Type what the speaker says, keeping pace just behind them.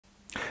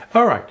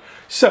All right,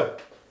 so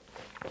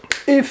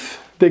if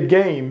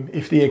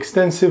the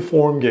extensive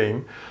form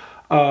game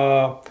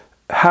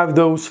have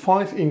those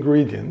 5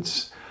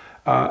 ingredients,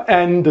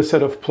 N the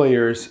set of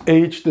players,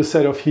 H the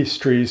set of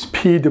histories,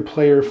 P the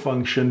player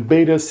function,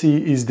 beta C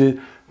is the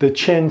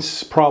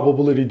chance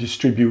probability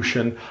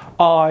distribution,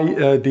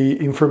 I the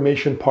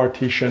information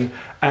partition,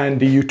 and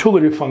the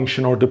utility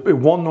function, or the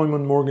von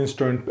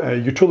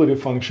Neumann-Morgenstern utility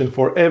function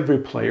for every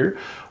player.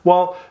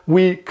 Well,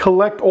 we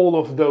collect all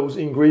of those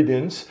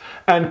ingredients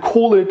and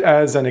call it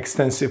as an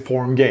extensive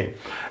form game.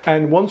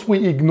 And once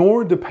we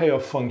ignore the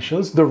payoff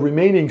functions, the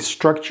remaining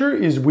structure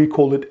is, we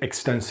call it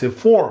extensive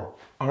form.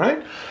 All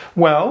right?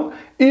 Well,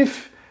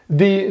 if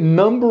the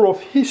number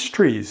of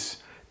histories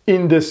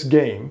in this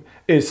game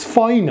is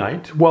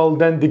finite, well,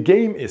 then the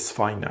game is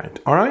finite.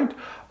 All right?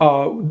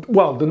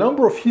 Well, the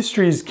number of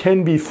histories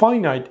can be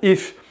finite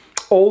if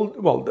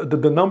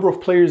the number of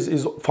players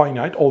is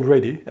finite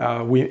already.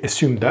 We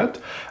assume that.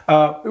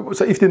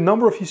 So if the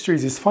number of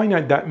histories is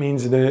finite, that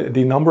means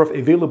the number of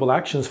available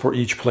actions for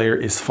each player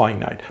is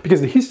finite, because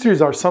the histories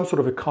are some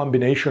sort of a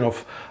combination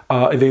of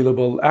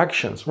available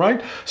actions,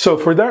 right? So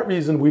for that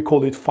reason, we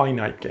call it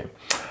finite game.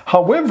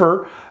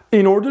 However,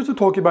 in order to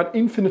talk about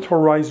infinite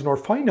horizon or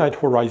finite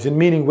horizon,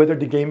 meaning whether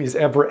the game is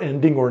ever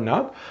ending or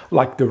not,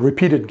 like the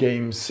repeated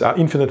games,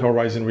 infinite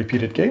horizon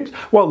repeated games,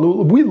 well,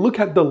 we look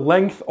at the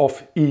length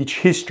of each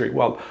history.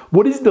 Well,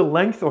 what is the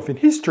length of a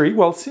history?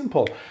 Well,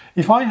 simple.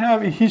 If I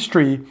have a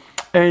history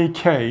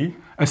AK,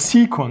 a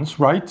sequence,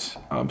 right?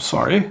 I'm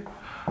sorry.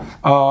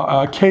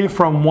 K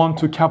from 1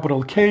 to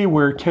capital K,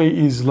 where K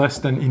is less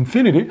than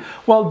infinity.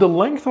 Well, the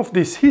length of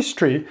this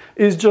history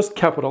is just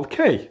capital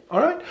K, all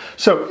right?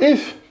 So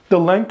if the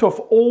length of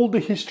all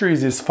the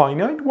histories is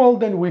finite, well,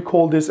 then we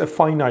call this a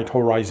finite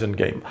horizon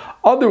game.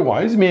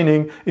 Otherwise,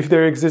 meaning if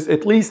there exists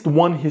at least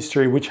one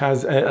history which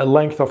has a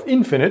length of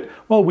infinite,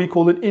 well, we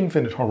call it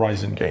infinite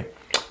horizon game.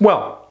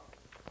 Well,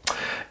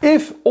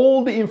 if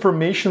all the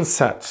information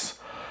sets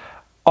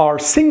are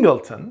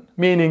singleton,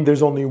 meaning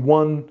there's only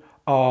one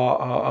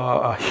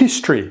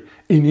history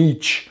in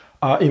each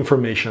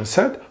information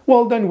set,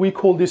 well, then we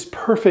call this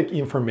perfect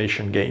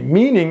information game,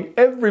 meaning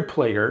every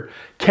player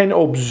can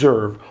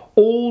observe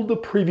all the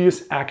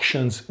previous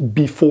actions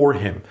before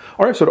him.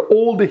 All right, so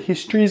all the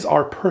histories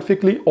are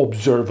perfectly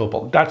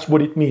observable. That's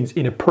what it means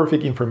in a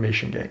perfect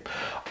information game.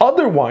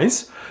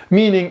 Otherwise,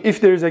 meaning if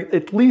there's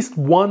at least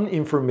one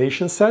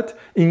information set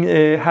in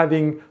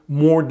having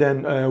more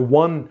than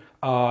one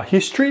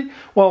history,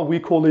 well, we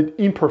call it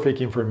imperfect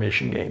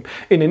information game.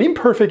 In an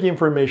imperfect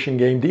information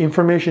game, the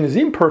information is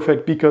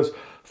imperfect because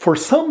for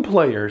some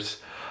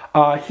players,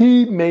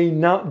 he may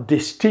not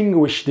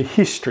distinguish the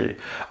history.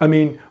 I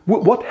mean,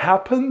 what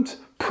happened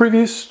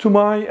previous to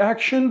my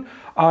action?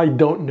 I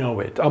don't know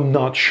it. I'm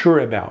not sure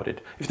about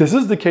it. If this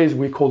is the case,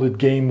 we call it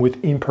game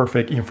with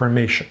imperfect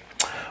information.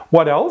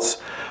 What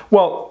else?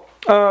 Well,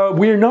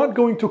 we're not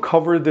going to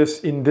cover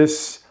this in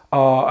this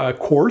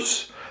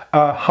course.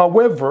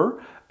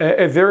 However,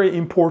 a very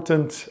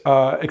important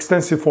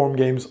extensive form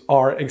games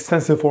are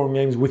extensive form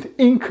games with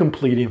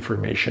incomplete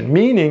information,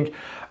 meaning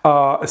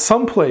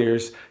some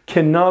players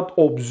cannot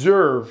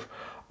observe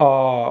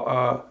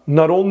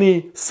not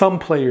only some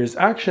players'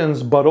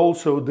 actions, but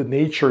also the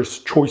nature's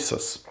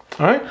choices.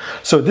 All right?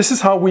 So this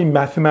is how we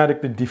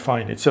mathematically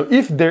define it. So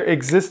if there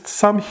exists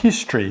some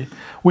history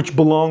which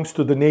belongs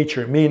to the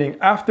nature, meaning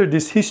after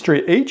this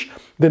history H,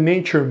 the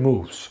nature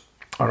moves.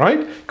 All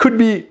right? Could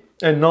be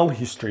a null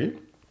history.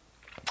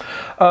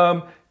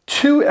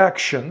 Two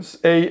actions,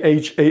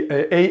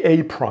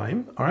 A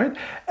prime, all right?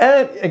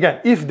 And again,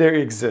 if there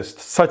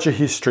exists such a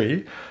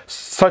history,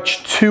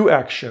 such two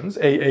actions,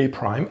 A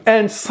prime,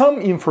 and some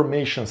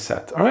information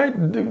set, all right?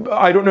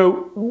 I don't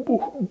know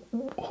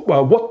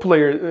what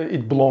player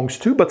it belongs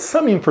to, but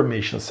some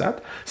information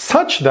set,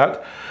 such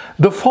that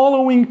the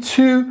following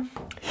two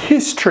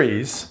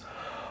histories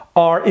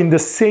are in the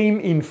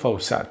same info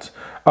set.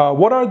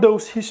 What are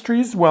those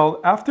histories? Well,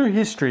 after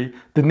history,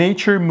 the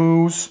nature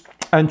moves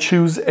and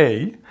choose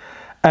A,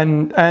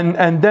 and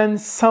then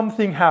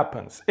something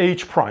happens,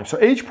 H prime. So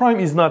H prime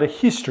is not a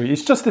history,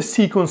 it's just a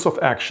sequence of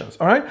actions,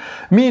 all right?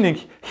 Meaning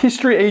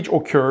history H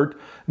occurred,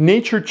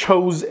 nature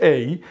chose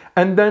A,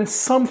 and then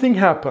something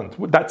happened.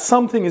 That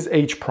something is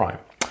H prime.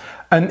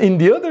 And in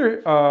the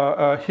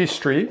other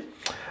history,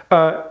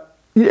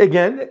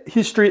 again,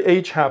 history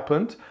H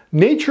happened,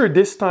 nature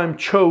this time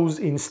chose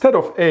instead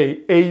of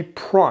A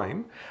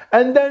prime,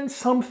 and then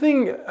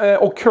something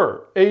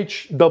occur,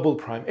 H double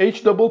prime.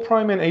 H double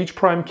prime and H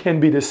prime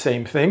can be the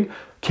same thing,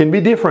 can be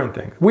different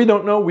things. We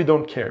don't know, we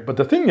don't care. But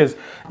the thing is,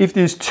 if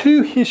these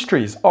two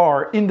histories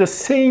are in the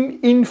same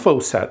info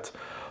set,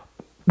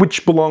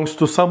 which belongs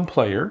to some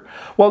player,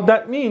 well,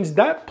 that means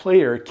that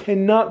player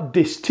cannot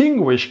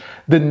distinguish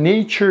the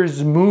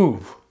nature's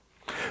move.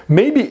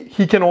 Maybe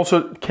he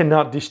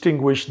cannot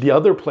distinguish the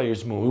other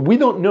player's move. We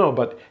don't know,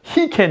 but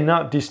he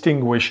cannot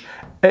distinguish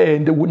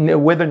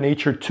whether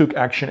nature took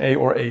action A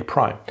or A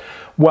prime.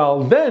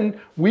 Well, then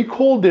we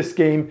call this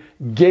game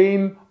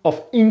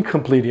of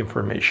incomplete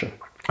information.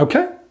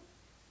 Okay?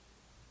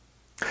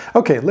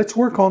 Okay, let's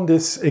work on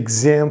this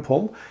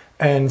example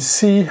and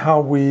see how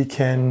we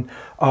can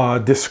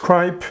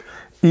describe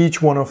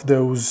each one of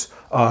those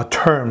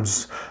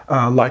terms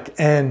like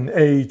N,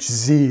 H,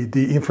 Z,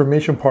 the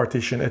information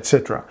partition,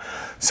 etc.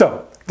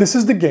 So this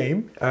is the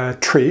game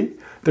tree.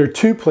 There are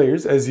two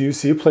players, as you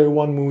see. Player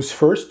 1 moves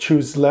first,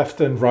 choose left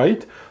and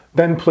right.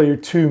 Then player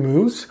 2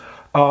 moves.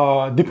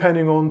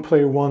 Depending on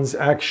player 1's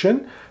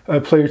action,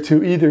 player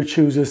 2 either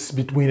chooses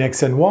between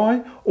X and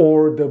Y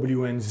or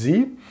W and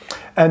Z.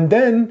 And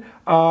then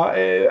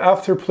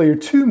after player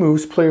 2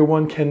 moves, player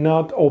 1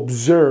 cannot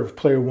observe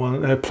player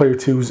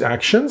 2's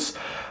actions.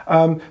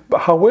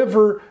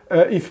 However,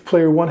 if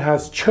player 1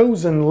 has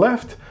chosen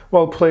left,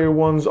 well, player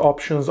 1's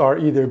options are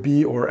either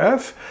B or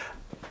F.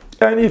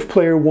 And if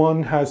player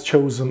 1 has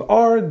chosen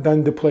R,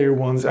 then the player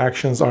 1's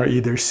actions are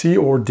either C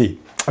or D.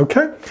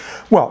 Okay?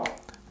 Well,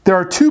 there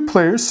are two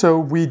players, so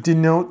we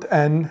denote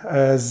N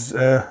as,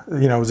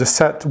 the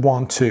set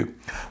 1, 2.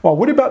 Well,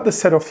 what about the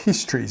set of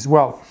histories?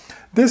 Well,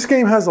 this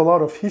game has a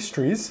lot of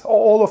histories.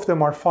 All of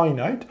them are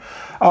finite.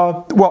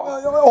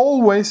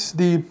 Always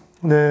the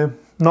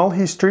null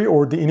history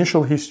or the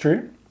initial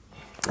history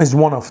is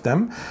one of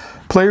them.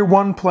 Player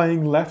 1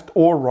 playing left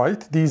or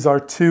right, these are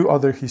two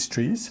other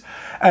histories.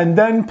 And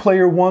then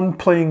player 1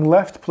 playing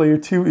left, player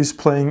 2 is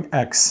playing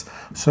X.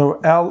 So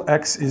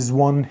LX is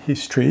one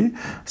history.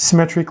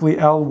 Symmetrically,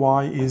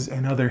 LY is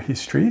another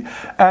history.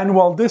 And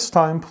while this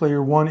time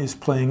player 1 is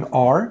playing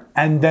R,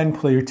 and then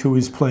player 2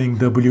 is playing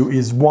W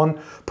is one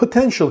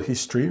potential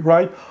history,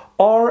 right?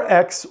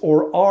 RX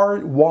or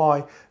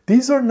RY,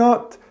 these are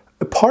not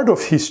a part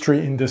of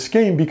history in this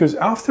game because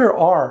after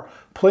R,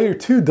 player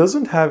 2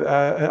 doesn't have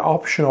an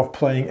option of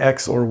playing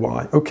X or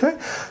Y, okay?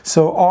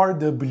 So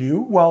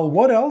RW, well,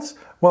 what else?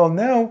 Well,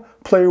 now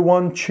player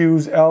 1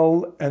 chooses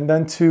L, and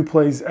then 2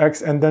 plays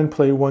X, and then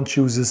player 1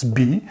 chooses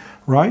B,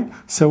 right?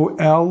 So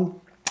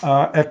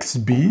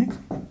LXB,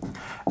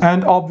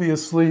 and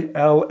obviously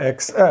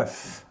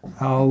LXF,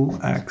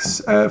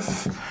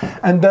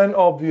 and then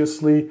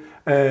obviously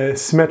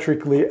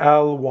symmetrically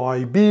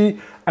LYB,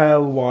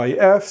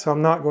 LYF, so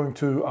I'm not going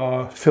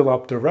to fill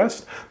up the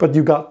rest, but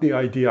you got the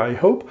idea, I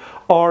hope.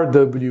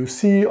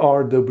 RWC,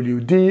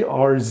 RWD,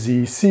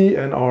 RZC,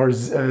 and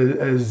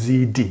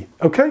RZD.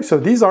 Okay, so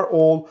these are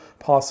all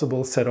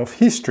possible set of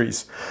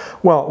histories.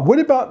 Well, what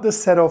about the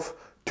set of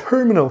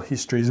terminal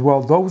histories?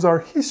 Well, those are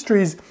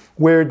histories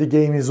where the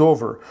game is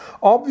over.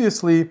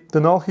 Obviously, the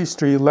null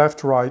history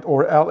left, right,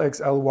 or LX,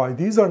 LY,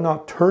 these are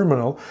not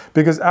terminal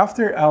because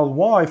after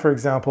LY, for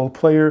example,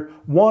 player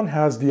 1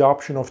 has the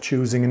option of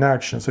choosing an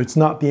action, so it's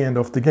not the end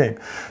of the game.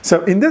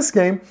 So in this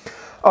game,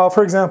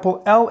 for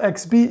example,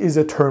 LXB is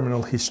a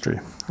terminal history.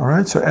 All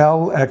right, so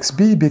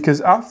LXB, because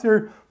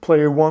after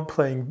player 1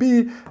 playing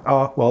B,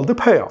 the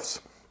payoffs.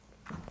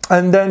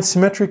 And then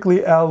symmetrically,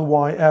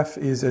 LYF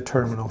is a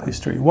terminal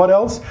history. What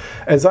else?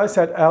 As I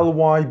said,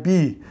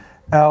 LYB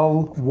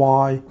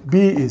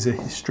is a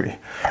history.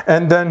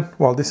 And then,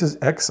 well, this is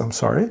X, I'm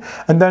sorry.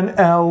 And then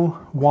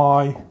LYF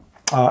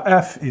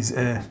is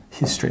a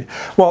history.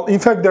 Well, in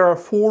fact, there are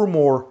 4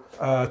 more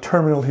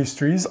terminal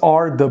histories: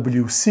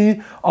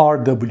 RWC,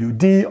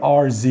 RWD,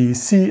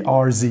 RZC,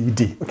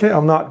 RZD. Okay,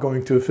 I'm not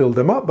going to fill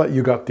them up, but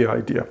you got the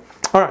idea.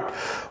 All right,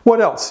 what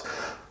else?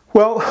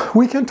 Well,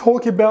 we can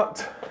talk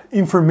about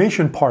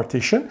information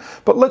partition,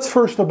 but let's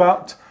first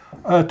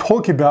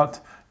talk about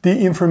the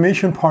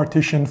information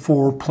partition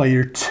for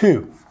player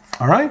 2.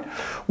 All right,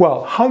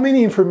 well, how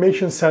many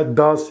information set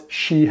does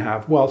she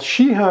have? Well,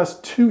 she has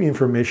 2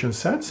 information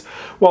sets.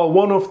 Well,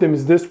 one of them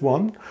is this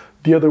one,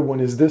 the other one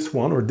is this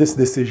one, or this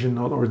decision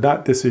node, or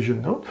that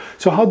decision node.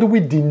 So how do we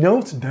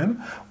denote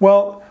them?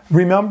 Well,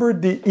 remember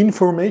the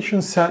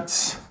information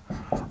sets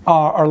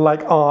are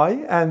like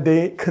I, and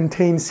they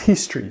contains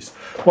histories.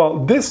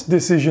 Well, this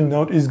decision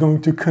node is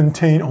going to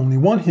contain only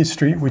one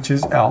history, which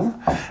is L,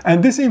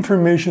 and this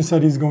information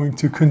set is going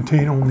to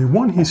contain only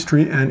one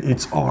history, and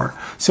it's R.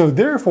 So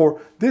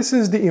therefore, this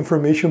is the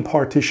information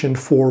partition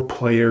for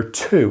player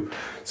 2.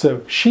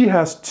 So she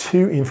has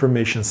 2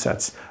 information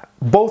sets.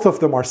 Both of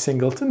them are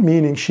singleton,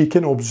 meaning she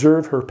can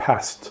observe her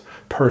past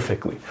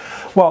perfectly.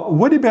 Well,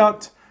 what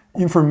about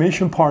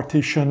information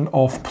partition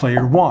of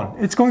player 1?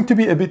 It's going to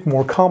be a bit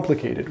more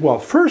complicated. Well,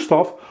 first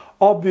off,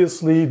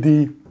 obviously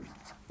the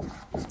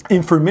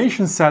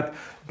information set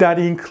that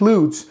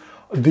includes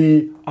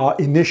the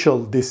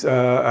initial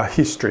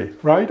history,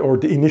 right? Or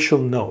the initial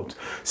node.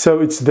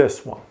 So it's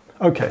this one.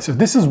 Okay, so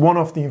this is one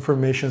of the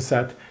information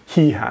set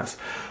he has.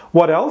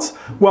 What else?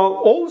 Well,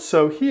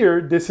 also here,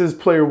 this is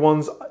player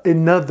 1's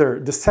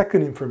the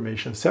second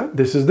information set.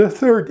 This is the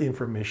third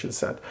information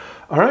set.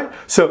 All right,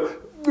 so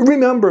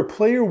remember,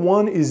 player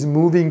 1 is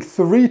moving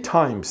 3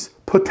 times,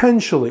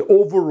 potentially,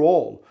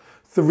 overall,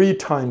 3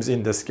 times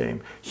in this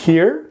game.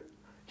 Here,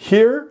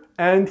 here,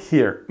 and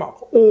here,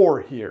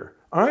 or here.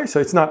 All right, so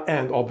it's not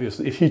and,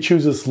 obviously. If he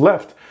chooses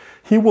left,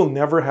 he will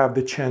never have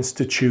the chance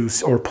to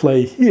choose or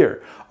play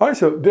here. All right,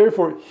 so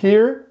therefore,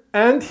 here,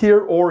 and here,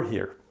 or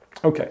here.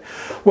 Okay,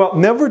 well,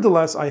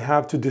 nevertheless, I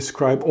have to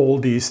describe all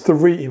these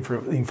 3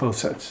 info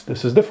sets.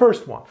 This is the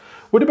first one.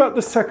 What about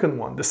the second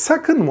one? The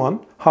second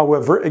one,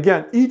 however,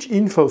 again, each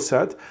info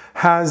set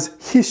has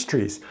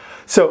histories.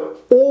 So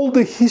all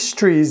the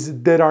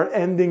histories that are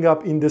ending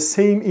up in the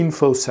same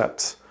info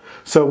set.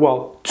 So,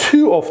 well,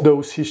 two of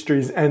those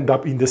histories end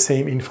up in the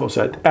same info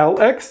set,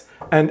 LX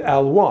and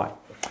LY.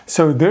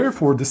 So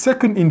therefore, the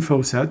second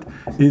info set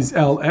is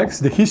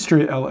LX, the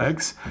history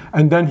LX,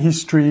 and then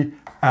history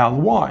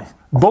LY.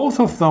 Both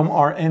of them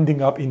are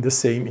ending up in the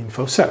same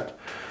info set.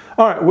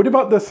 All right, what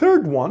about the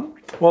third one?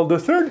 Well, the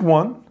third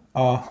one,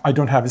 I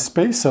don't have a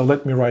space, so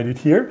let me write it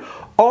here.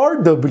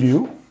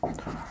 RW,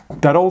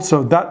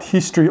 that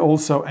history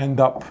also end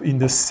up in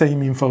the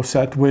same info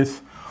set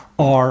with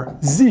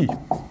RZ.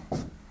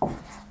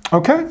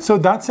 Okay, so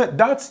that's it.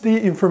 That's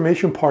the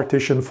information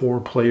partition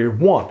for player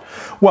one.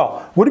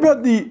 Well, what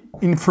about the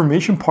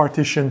information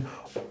partition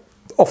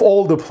of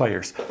all the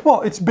players?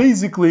 Well, it's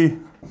basically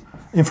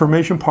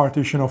information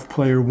partition of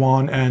player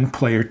one and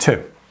player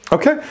two.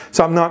 Okay,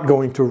 so I'm not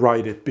going to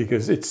write it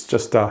because it's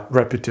just a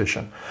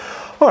repetition.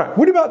 All right,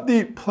 what about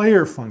the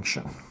player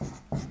function?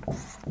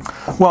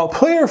 Well,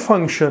 player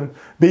function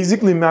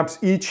basically maps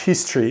each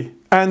history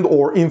and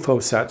or info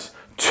sets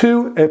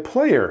to a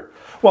player.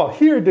 Well,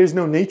 here there's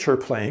no nature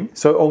playing,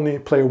 so only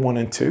player 1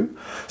 and 2.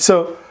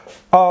 So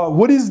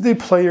what is the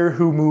player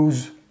who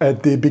moves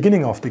at the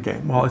beginning of the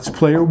game? Well, it's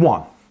player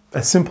 1,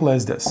 as simple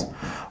as this.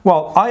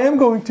 Well, I am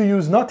going to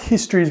use not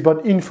histories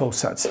but info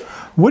sets.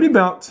 What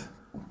about,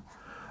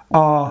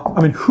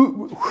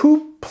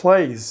 who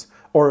plays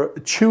or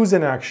choose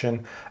an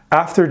action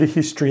after the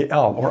history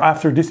L or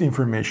after this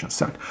information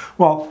set?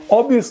 Well,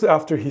 obviously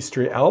after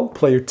history L,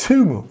 player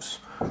 2 moves.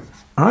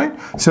 All right,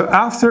 so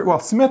after, well,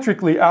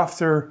 symmetrically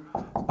after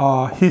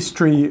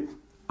history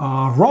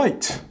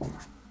right,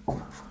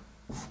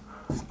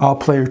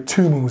 player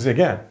 2 moves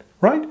again,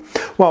 right?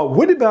 Well,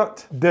 what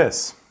about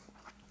this?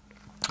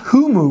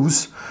 Who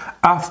moves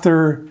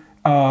after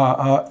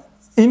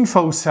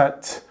info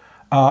set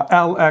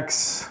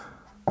LX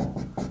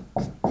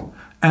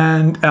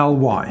and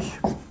LY?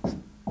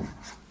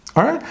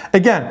 All right,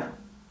 again,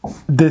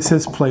 this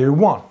is player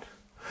 1.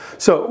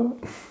 So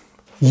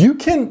you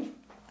can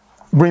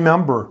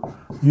remember,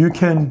 you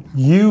can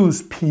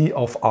use P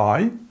of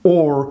I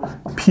or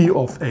P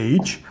of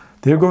H.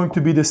 They're going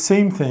to be the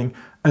same thing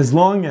as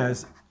long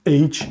as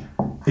H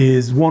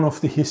is one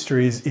of the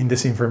histories in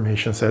this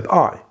information set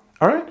I.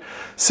 All right?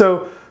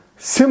 So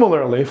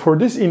similarly, for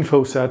this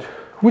info set,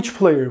 which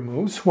player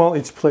moves? Well,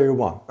 it's player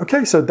 1.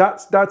 Okay, so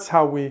that's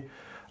how we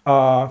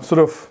sort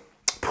of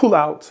pull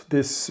out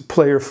this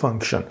player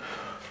function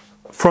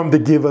from the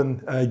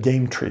given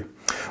game tree.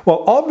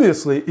 Well,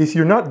 obviously, if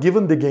you're not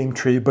given the game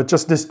tree, but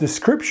just this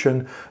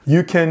description,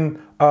 you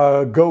can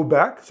go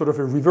back, sort of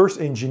a reverse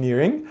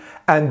engineering,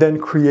 and then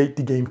create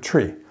the game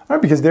tree,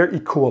 right? Because they're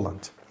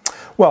equivalent.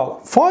 Well,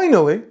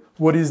 finally,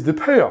 what is the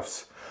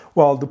payoffs?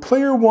 Well, the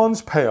player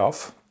 1's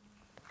payoff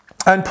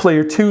and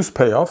player 2's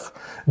payoff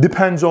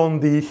depends on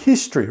the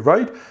history,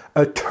 right?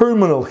 A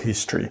terminal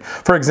history.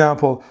 For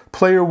example,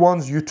 player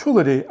 1's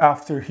utility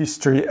after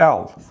history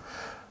L.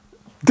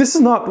 This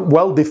is not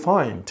well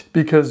defined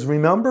because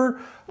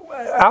remember,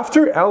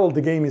 after L,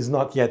 the game is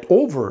not yet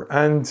over,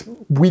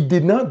 and we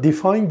did not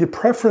define the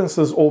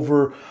preferences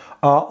over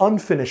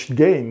unfinished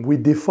game. We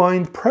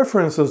defined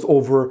preferences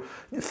over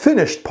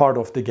finished part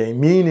of the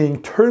game,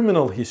 meaning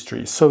terminal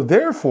history. So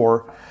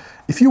therefore,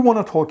 if you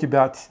want to talk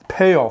about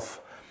payoff,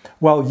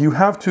 well, you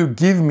have to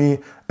give me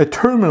a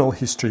terminal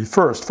history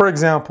first. For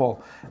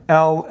example,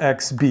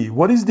 LXB.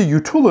 What is the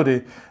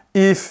utility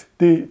if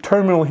the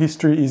terminal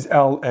history is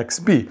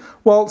LXB?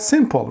 Well,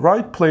 simple,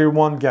 right? Player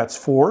 1 gets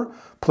 4,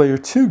 player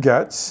 2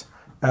 gets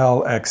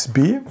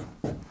LXB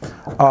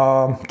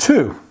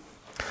 2.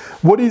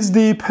 What is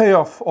the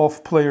payoff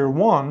of player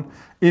 1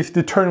 if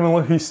the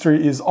terminal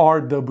history is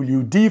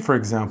RWD, for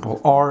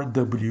example?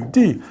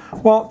 RWD.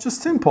 Well,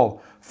 just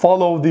simple.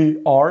 Follow the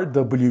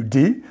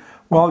RWD.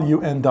 Well,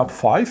 you end up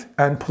 5,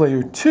 and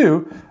player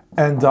 2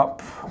 end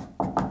up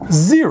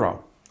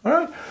 0. All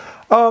right?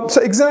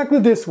 So exactly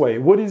this way,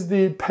 what is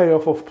the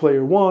payoff of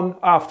player 1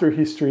 after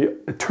history,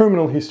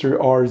 terminal history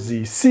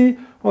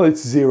RZC? Well,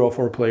 it's 0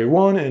 for player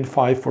 1 and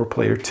 5 for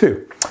player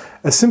 2.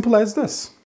 As simple as this.